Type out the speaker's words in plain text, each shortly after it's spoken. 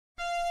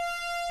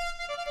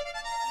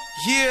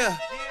Yeah,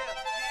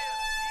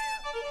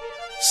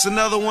 it's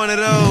another one of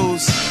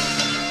those.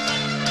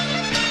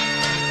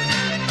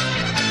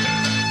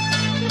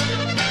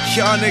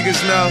 Y'all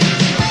niggas know.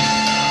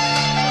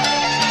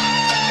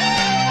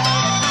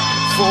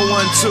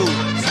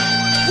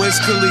 412, Wiz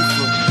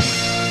Khalifa.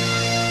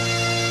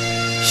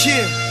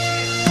 Yeah.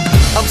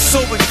 I'm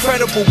so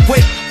incredible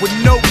with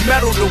no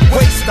metal to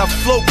waste. I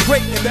flow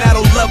great and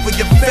that'll level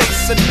your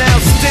face. And now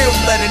still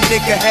let a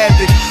nigga have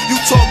it. You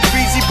talk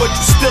breezy but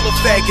you still a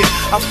faggot.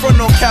 I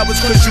front on cowards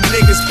cause you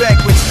niggas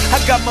backwards.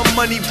 I got my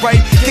money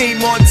right,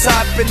 game on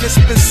top. And it's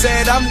been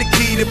said I'm the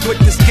key to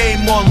put this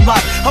game on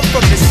lock. I'm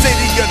from the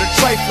city of the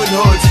trifling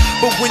hoods,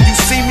 but when you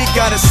see me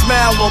got a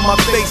smile on my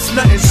face.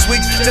 Nothing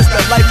sweet, just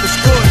that life is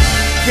good.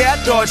 Yeah,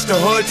 I dodged the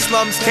hood,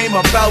 slums came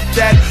about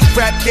that.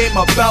 Rap game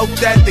about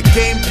that, the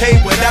game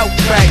paid without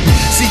crack.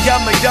 See,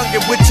 I'm a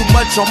youngin' with too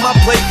much on my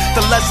plate.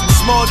 The less some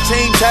small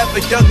change, have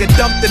a younger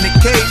dumped in a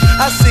cage.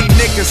 I see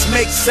niggas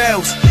make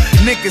sales,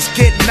 niggas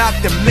get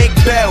knocked and make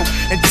bail,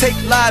 and take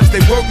lives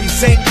they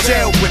worries ain't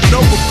jail. With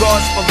no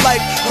regards for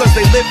life, cause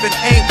they living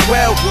ain't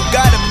well. Who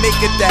gotta make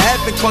it to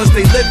heaven cause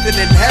they living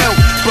in hell.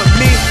 But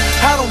me,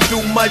 I don't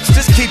do much,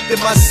 just keep to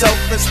myself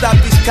and stop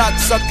these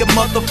cocksucking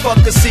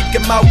motherfuckers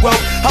seeking my wealth.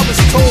 I was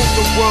told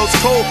the world's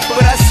cold,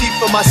 but I see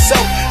for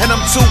myself, and I'm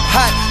too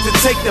hot to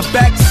take the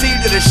back seat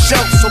of the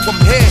shelf. So I'm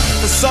here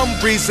for some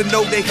reason,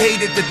 though they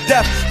hated to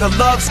death. The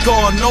love's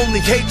gone,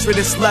 only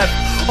hatred is left,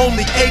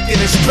 only aching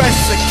and stress.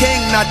 A king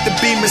not to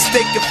be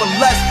mistaken for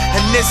less,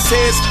 and this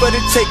here's for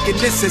the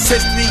taking. This is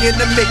history in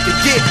the making.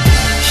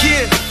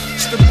 Yeah,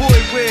 it's the boy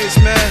Wiz,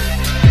 man.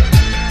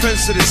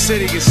 Prince of the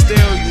city is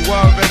still, you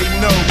already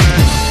know,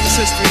 man. It's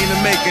history in the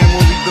making,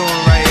 what we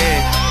doing right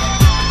here.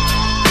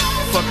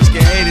 Fuckers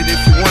can hate it if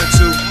you want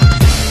to.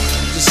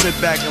 Just sit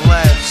back and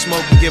laugh,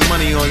 smoke and get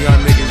money on y'all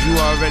niggas, you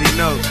already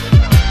know.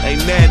 Ain't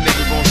mad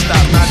nigga gonna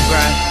stop my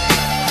grind.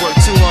 Work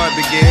too hard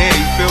to get here,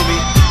 you feel me?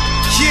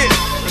 Yeah,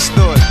 let's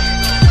do it.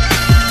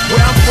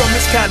 Where I'm from,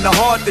 it's kinda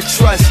hard to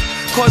trust,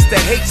 cause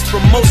the hate's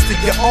from most of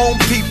your own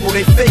people.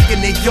 They faking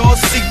it, y'all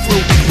see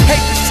through.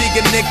 Hate to see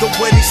a nigga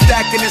when he's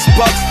stacking his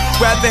bucks.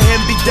 Rather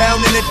him be down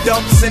in the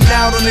dumps and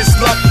out on his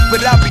luck.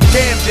 But I'll be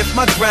damned if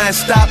my grind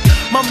stop.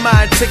 My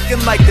mind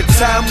ticking like the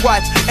time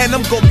watch, and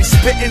I'm gonna be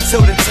spitting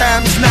till the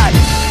time's not.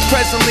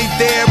 Presently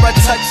there, I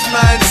touch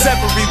minds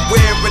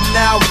everywhere, and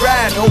now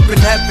ride, hoping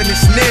heaven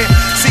is near.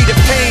 See the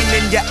pain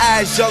in your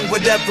eyes, young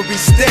with every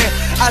stare.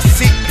 I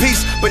seek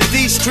peace, but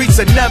these streets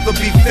will never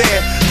be fair.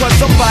 Cause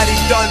somebody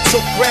done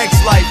took Greg's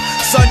life,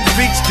 son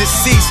reached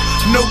deceased.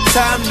 No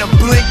time to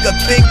blink or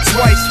think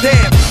twice,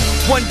 damn.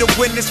 Wonder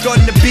when it's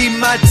gonna be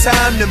my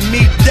time to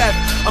meet death.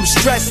 I'm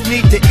stressed,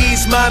 need to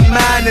ease my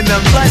mind, and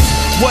unless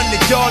one of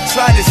y'all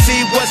try to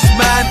see what's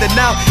mine, then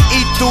I'll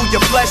eat through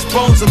your flesh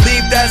bones and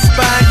leave that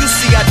spine. You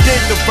see, I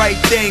did the right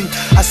thing.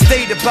 I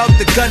stayed about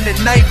the gun and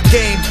knife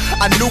game.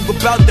 I knew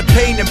about the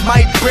pain it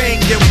might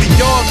bring, and we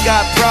all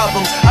got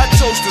problems. I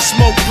chose to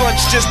smoke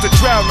blunts just to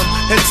drown them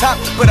and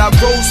top, but I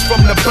rose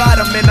from the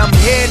bottom, and I'm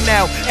here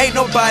now. Ain't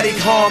nobody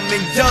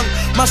harming young.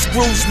 My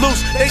screws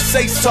loose, they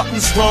say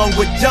something's wrong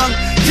with young.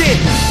 Yeah,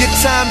 your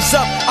time's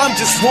up, I'm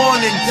just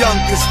warning young,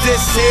 cause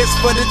this here's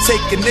for the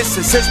taking. This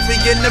is history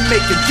in the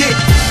making.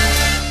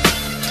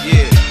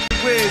 Yeah,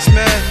 Wiz,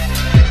 man.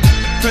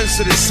 Prince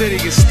of the city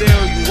is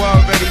still, you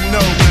already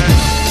know, man.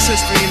 It's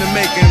history in the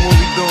making, what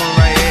we doing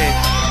right here.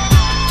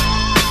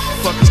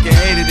 Fuckers can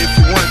hate it if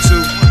you want to.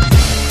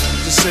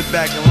 Just sit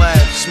back and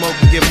laugh, smoke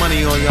and get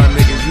money on y'all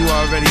niggas, you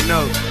already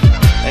know.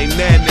 Ain't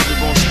mad nigga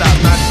gonna stop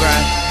my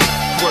grind.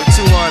 Work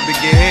too hard to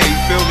get here, you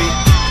feel me?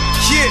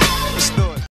 Yeah.